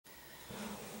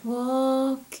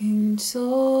walking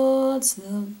towards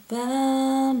the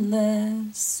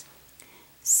boundless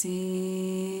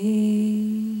sea,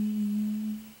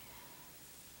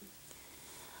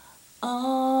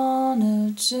 on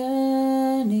a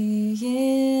journey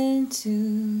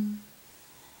into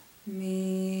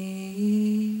me.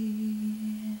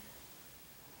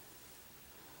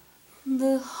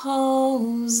 The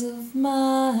halls of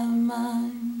my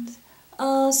mind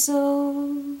are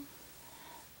so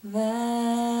vast,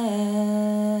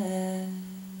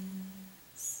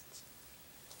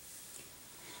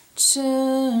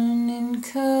 churning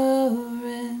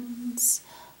currents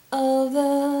of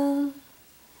the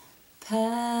past.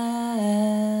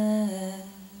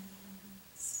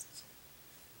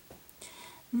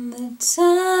 The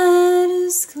tide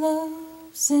is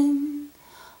closing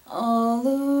all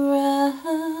around.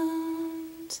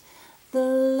 The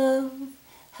love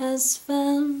has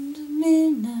found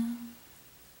me now.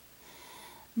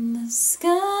 The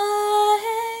sky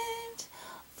ain't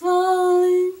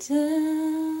falling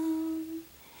down.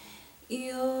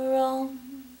 Your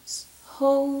arms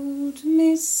hold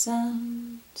me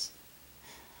sound,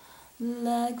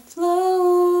 like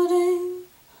floating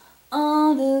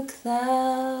on a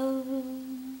cloud.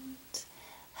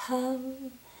 How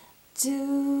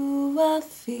do I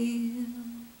feel?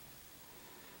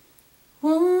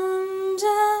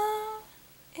 Wonder,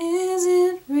 is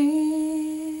it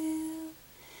real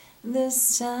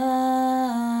this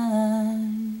time?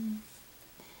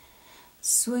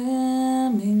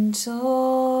 Swimming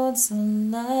towards the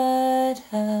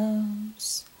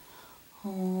lighthouse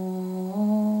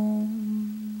home.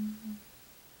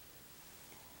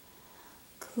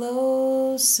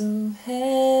 Clothes so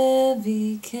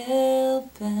heavy,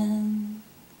 kelp and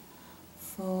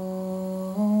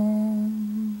foam.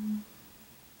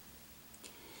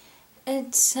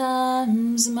 At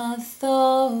times my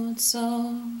thoughts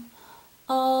are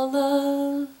all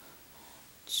adrift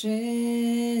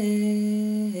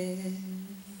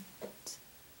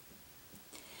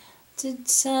to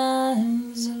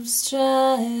times of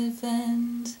strife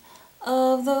and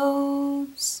of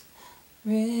those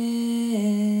rifts.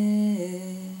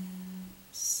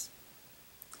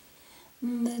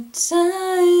 The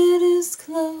tide is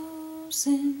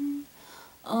closing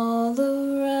all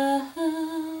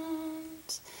around.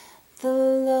 The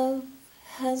love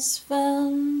has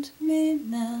found me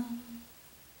now.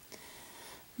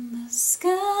 The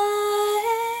sky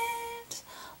ain't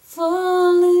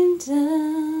falling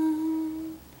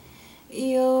down.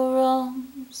 Your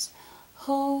arms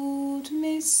hold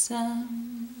me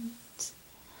sound,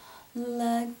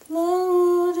 like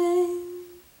floating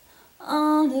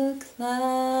on a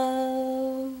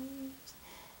cloud.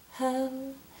 How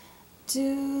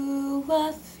do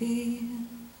I feel?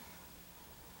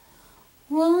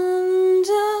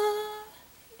 Wonder,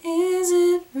 is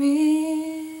it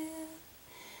real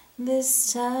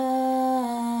this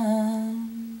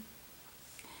time?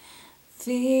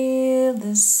 Feel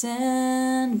the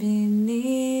sand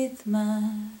beneath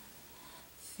my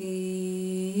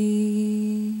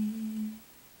feet.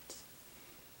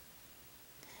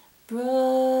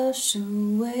 Brush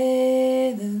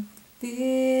away the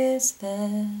fears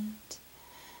that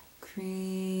creep.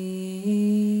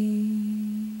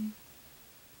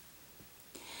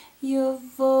 Your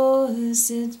voice,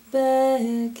 it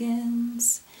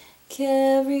beckons,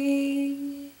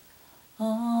 carry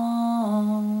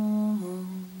on.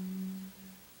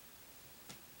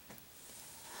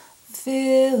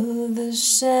 Fill the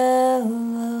shell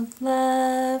of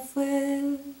life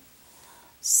with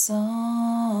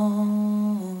song.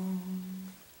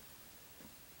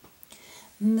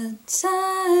 The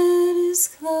tide is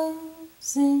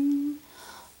closing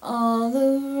all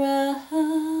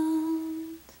around.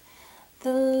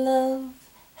 The love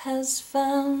has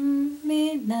found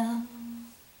me now.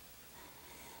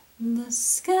 The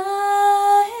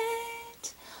sky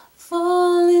ain't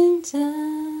falling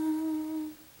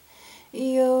down.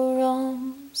 Your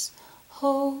arms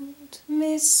hold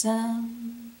me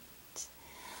sound,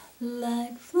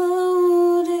 like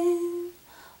floating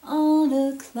on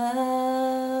a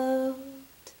cloud.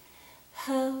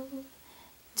 How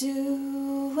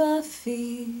do I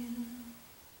feel?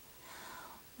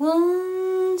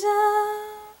 Wonder,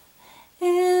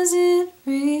 is it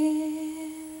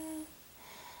real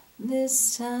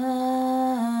this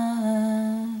time?